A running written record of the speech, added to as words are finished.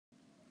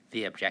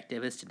The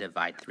objective is to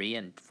divide 3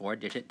 and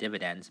 4-digit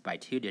dividends by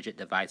 2-digit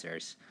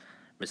divisors,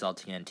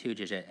 resulting in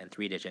 2-digit and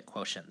 3-digit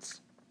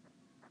quotients.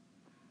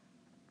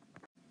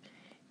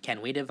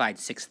 Can we divide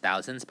 6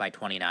 thousandths by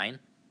 29?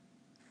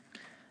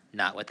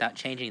 Not without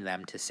changing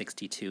them to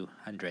 62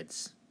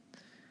 hundredths.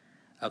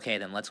 Okay,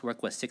 then let's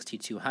work with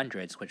 62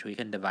 hundredths, which we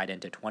can divide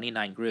into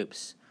 29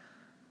 groups.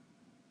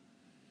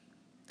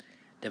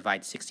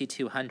 Divide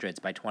 62 hundredths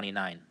by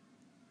 29.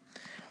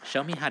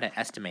 Show me how to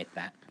estimate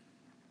that.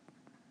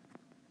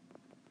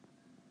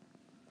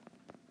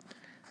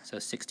 So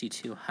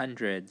 62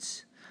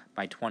 hundredths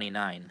by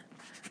 29,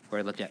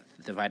 we're looking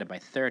at divided by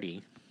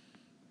 30,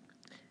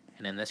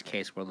 and in this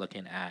case we're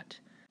looking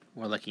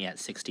at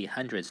 60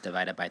 hundredths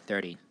divided by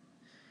 30,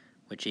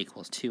 which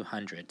equals 2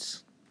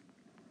 hundredths.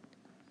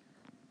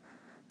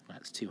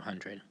 That's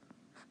 200.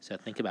 So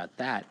think about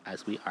that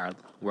as we are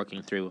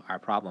working through our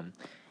problem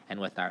and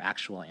with our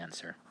actual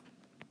answer.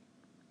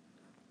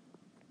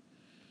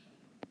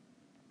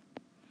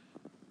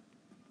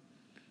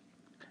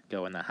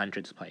 Go in the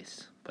hundreds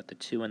place. Put the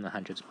 2 in the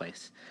hundreds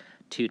place.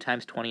 2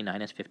 times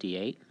 29 is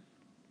 58.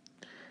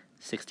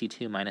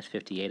 62 minus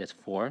 58 is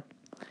 4.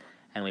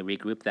 And we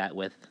regroup that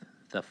with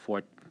the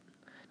 4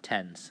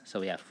 tens. So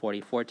we have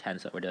 44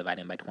 tens that we're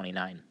dividing by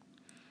 29,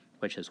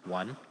 which is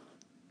 1.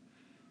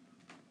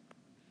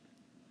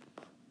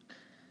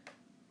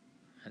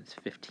 That's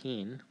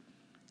 15.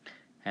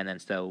 And then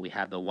so we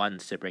have the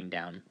ones to bring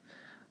down.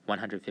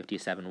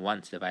 157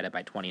 ones divided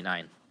by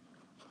 29,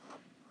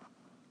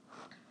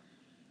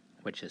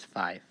 which is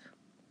 5.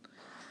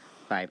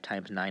 5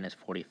 times 9 is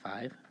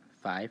 45.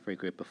 5,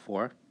 regroup of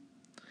 4.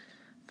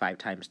 5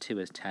 times 2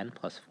 is 10,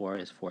 plus 4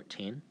 is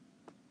 14.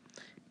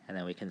 And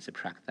then we can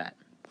subtract that.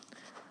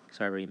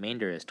 So our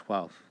remainder is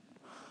 12.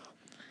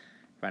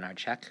 Run our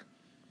check.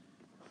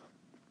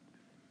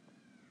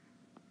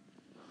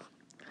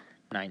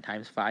 9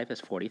 times 5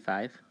 is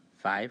 45.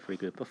 5,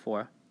 regroup of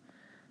 4.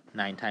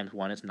 9 times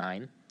 1 is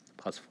 9,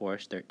 plus 4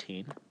 is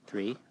 13.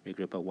 3,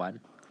 regroup of 1.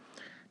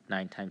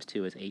 9 times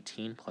 2 is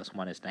 18, plus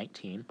 1 is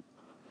 19.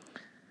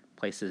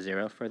 Place a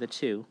 0 for the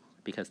 2,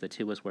 because the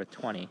 2 was worth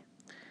 20.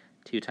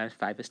 2 times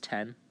 5 is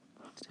 10.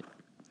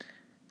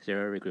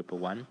 0, regroup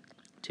of 1.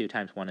 2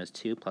 times 1 is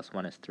 2, plus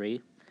 1 is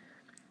 3.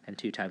 And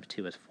 2 times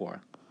 2 is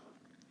 4.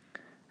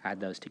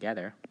 Add those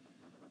together.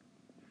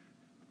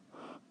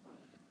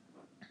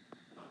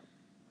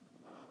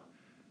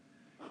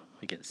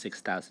 We get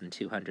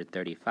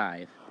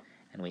 6,235,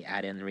 and we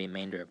add in the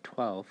remainder of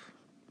 12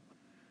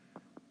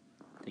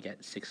 to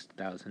get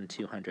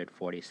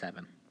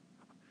 6,247.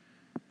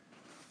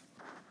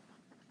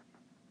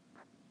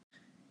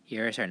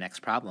 Here is our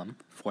next problem,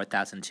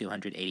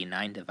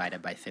 4,289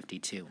 divided by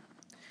 52.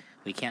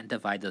 We can't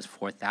divide those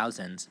 4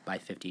 thousandths by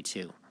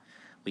 52.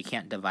 We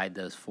can't divide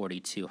those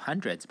 42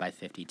 hundredths by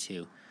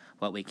 52.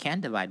 What we can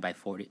divide by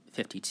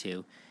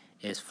 52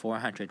 is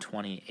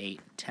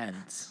 428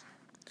 tenths.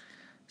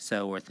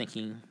 So we're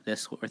thinking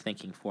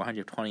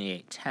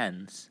 428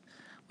 tenths.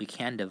 We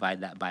can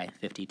divide that by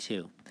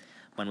 52.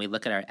 When we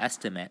look at our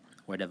estimate,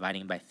 we're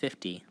dividing by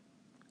 50.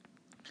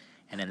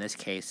 And in this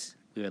case,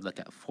 we would look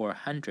at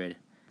 400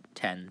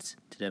 tenths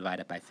to divide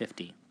it by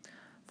 50.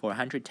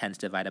 400 tenths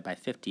divided by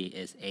 50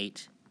 is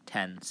 8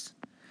 tenths.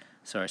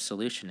 So our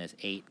solution is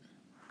 8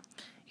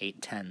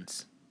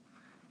 tenths.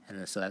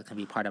 And so that can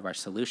be part of our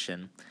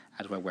solution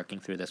as we're working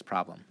through this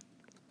problem.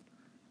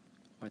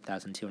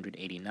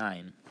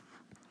 4,289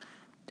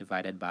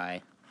 divided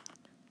by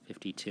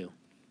 52.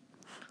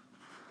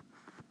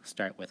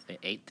 Start with the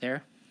 8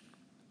 there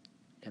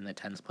in the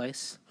tens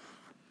place.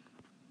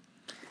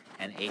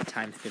 And 8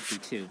 times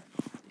 52.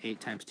 8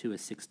 times 2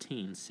 is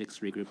 16. 6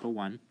 regroup of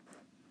 1.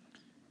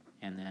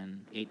 And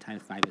then 8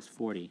 times 5 is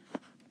 40.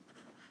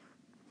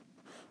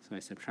 So I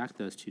subtract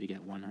those two to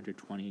get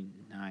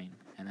 129.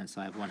 And then so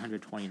I have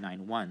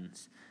 129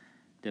 ones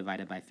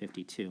divided by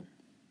 52.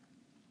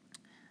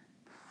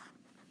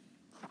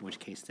 In which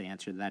case the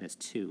answer to that is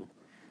 2.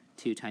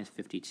 2 times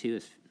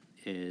 52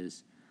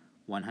 is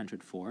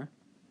 104.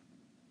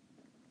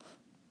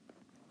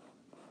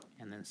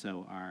 And then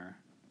so our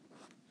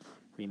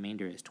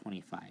remainder is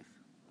 25.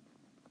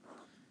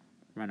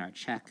 Run our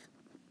check.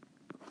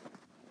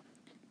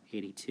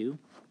 82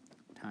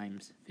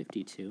 times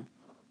 52,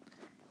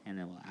 and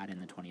then we'll add in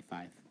the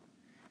 25.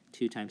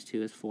 2 times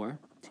 2 is 4.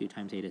 2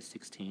 times 8 is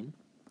 16.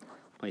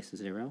 Place a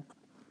 0.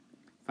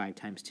 5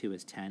 times 2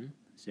 is 10.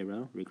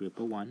 0, regroup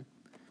a 1.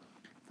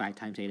 5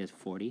 times 8 is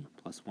 40,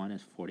 plus 1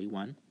 is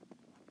 41.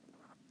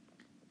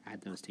 Add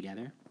those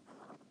together.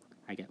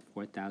 I get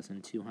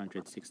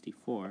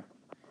 4,264.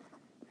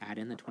 Add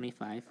in the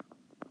 25.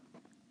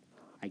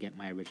 I get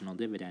my original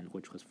dividend,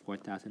 which was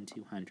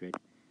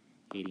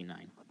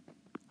 4,289.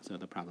 So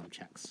the problem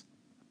checks.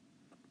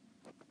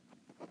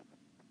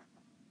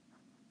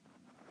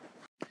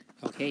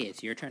 Okay,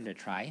 it's your turn to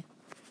try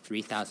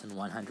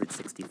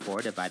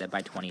 3,164 divided by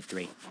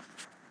 23.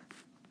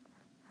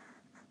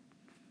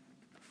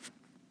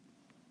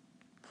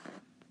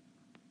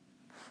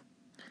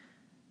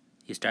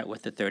 You start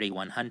with the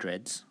 31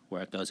 hundredths,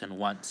 where it goes in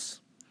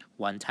once.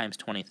 1 times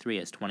 23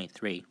 is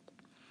 23.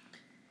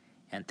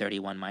 And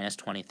 31 minus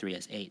 23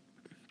 is 8.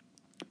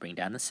 Bring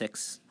down the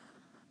 6.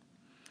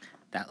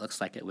 That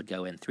looks like it would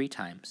go in 3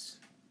 times,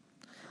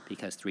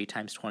 because 3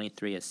 times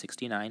 23 is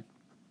 69.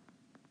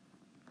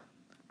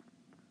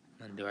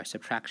 And do our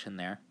subtraction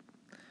there.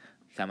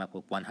 We come up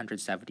with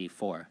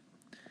 174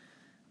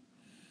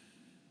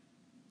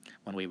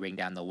 when we bring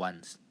down the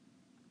 1s.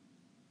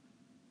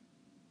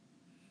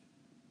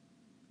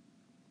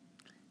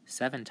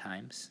 7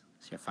 times,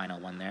 is your final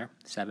one there.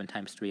 7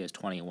 times 3 is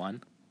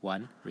 21.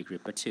 1,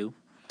 regroup a 2.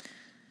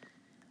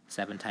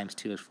 7 times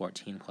 2 is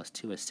 14, plus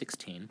 2 is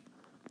 16.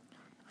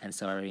 And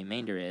so our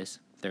remainder is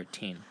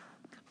 13.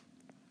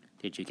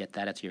 Did you get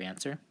that as your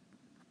answer?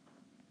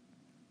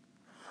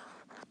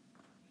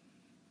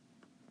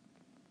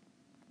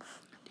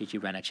 Did you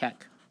run a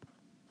check?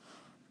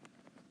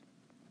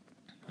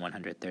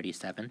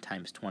 137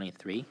 times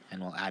 23,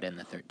 and we'll add in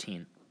the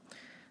 13.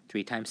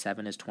 3 times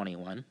 7 is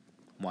 21.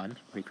 1,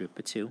 regroup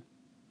a 2.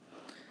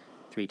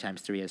 3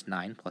 times 3 is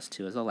 9, plus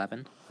 2 is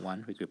 11.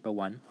 1, regroup a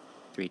 1.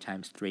 3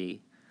 times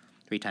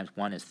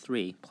 1 is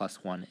 3,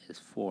 plus 1 is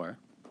 4.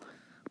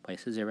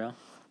 Place a 0.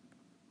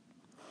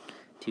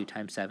 2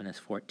 times 7 is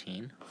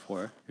 14.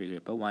 4,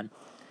 regroup a 1.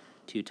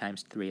 2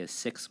 times 3 is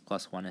 6,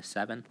 plus 1 is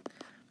 7.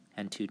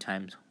 And 2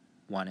 times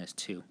 1 is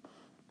 2.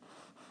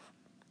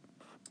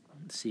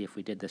 Let's see if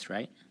we did this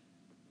right.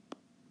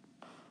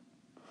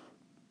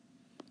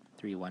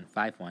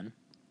 3151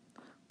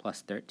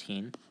 plus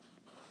 13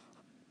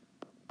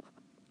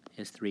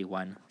 is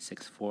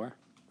 3164,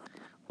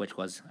 which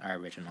was our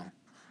original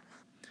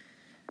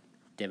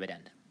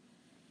dividend.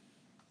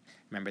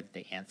 Remember that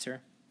the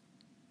answer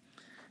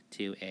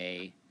to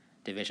a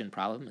division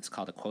problem is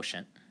called a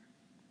quotient.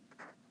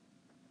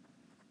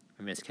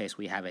 In this case,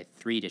 we have a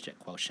 3-digit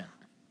quotient.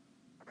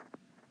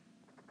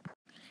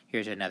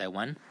 Here's another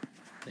one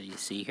that you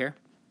see here.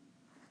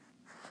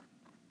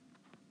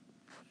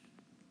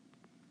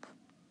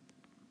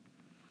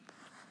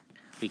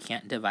 We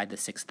can't divide the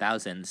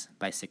 6,000s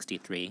by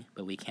 63,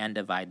 but we can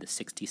divide the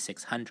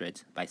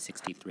 6,600s by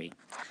 63,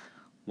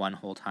 one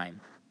whole time.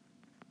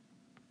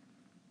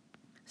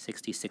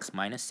 66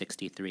 minus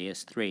 63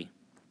 is 3.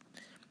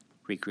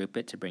 Regroup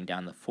it to bring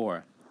down the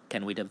 4.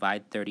 Can we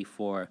divide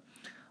 34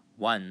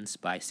 ones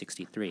by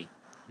 63?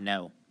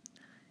 No.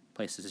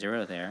 Place a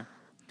 0 there.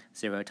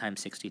 0 times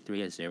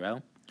 63 is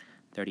 0.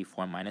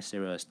 34 minus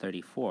 0 is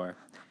 34.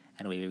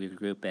 And we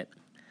regroup it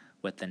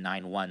with the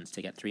 9 ones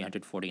to get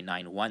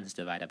 349 ones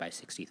divided by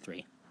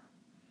 63.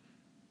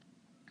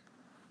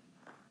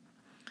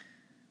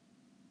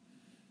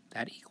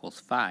 That equals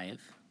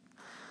 5,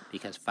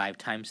 because 5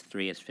 times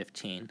 3 is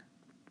 15,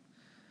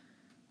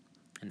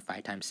 and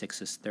 5 times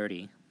 6 is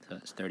 30, so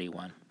it's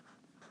 31.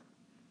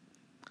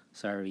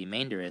 So our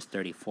remainder is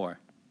 34.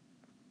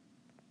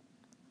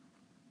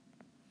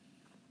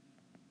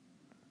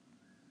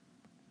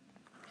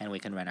 And we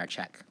can run our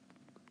check.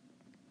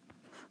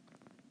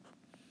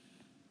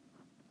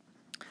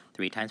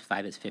 3 times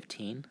 5 is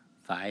 15.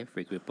 5,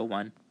 regroup a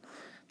 1.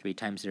 3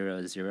 times 0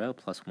 is 0,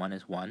 plus 1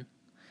 is 1.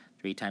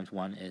 3 times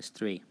 1 is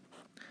 3.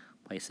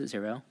 Place a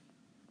 0.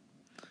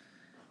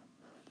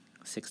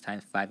 6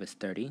 times 5 is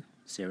 30.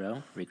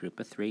 0, regroup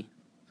a 3.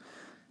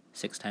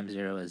 6 times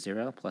 0 is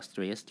 0, plus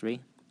 3 is 3.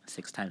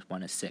 6 times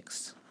 1 is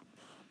 6.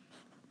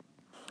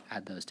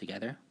 Add those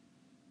together.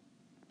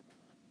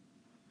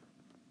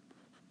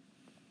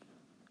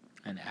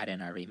 And add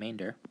in our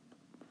remainder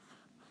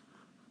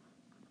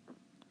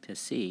to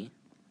see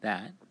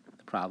that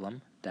the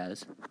problem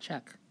does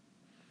check.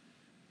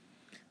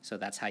 So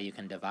that's how you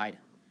can divide.